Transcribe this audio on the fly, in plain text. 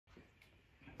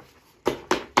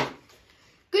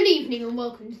evening and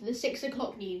welcome to the 6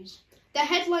 o'clock news. The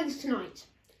headlines tonight.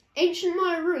 Ancient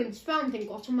Maya ruins found in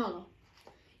Guatemala.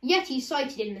 Yeti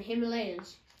sighted in the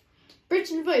Himalayas.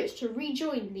 Britain votes to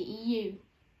rejoin the EU.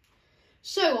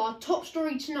 So our top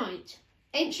story tonight.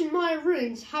 Ancient Maya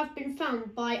ruins have been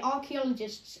found by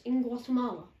archaeologists in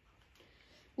Guatemala.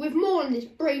 With more on this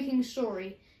breaking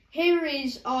story, here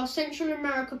is our Central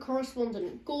America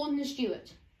correspondent, Gordon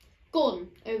Stewart. Gordon,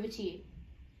 over to you.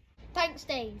 Thanks,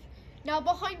 Dave. Now,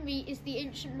 behind me is the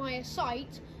ancient Maya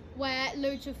site where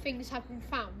loads of things have been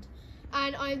found.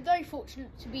 And I am very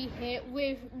fortunate to be here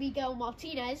with Miguel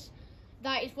Martinez,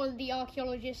 that is one of the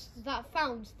archaeologists that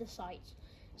found the site.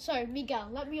 So, Miguel,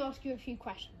 let me ask you a few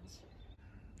questions.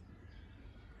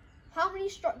 How many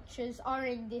structures are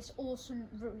in this awesome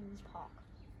ruins park?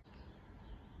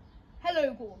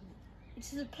 Hello, Gordon.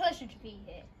 It is a pleasure to be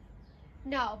here.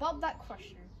 Now, about that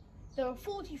question. There are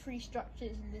 43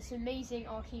 structures in this amazing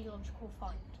archaeological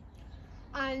find,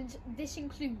 and this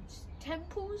includes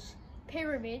temples,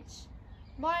 pyramids,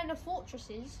 minor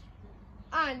fortresses,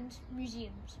 and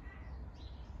museums.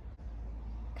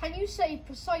 Can you say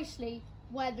precisely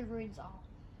where the ruins are?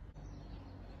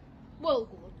 Well,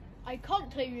 Gordon, I can't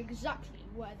tell you exactly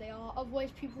where they are,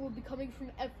 otherwise people will be coming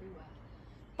from everywhere.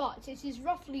 But it is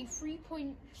roughly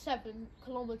 3.7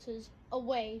 kilometers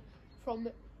away from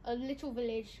a little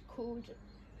village called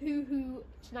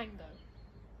Huehuetenango.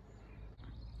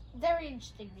 Very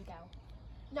interesting, Miguel.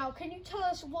 Now, can you tell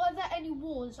us, were there any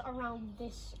wars around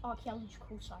this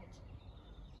archaeological site?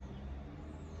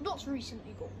 Not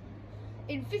recently, Gordon.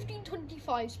 In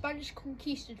 1525, Spanish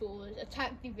conquistadors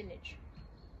attacked the village.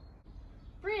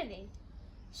 Really?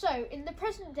 So, in the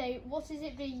present day, what is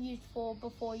it being used for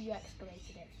before you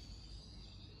excavated it?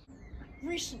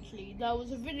 Recently, there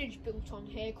was a village built on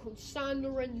here called San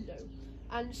Lorenzo,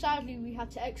 and sadly we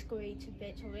had to excavate a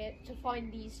bit of it to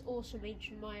find these awesome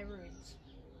ancient Maya ruins.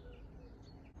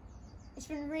 It's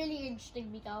been really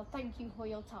interesting, Miguel. Thank you for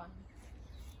your time.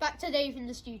 Back to Dave in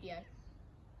the studio.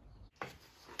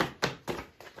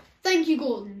 Thank you,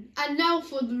 Gordon. And now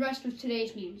for the rest of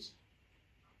today's news.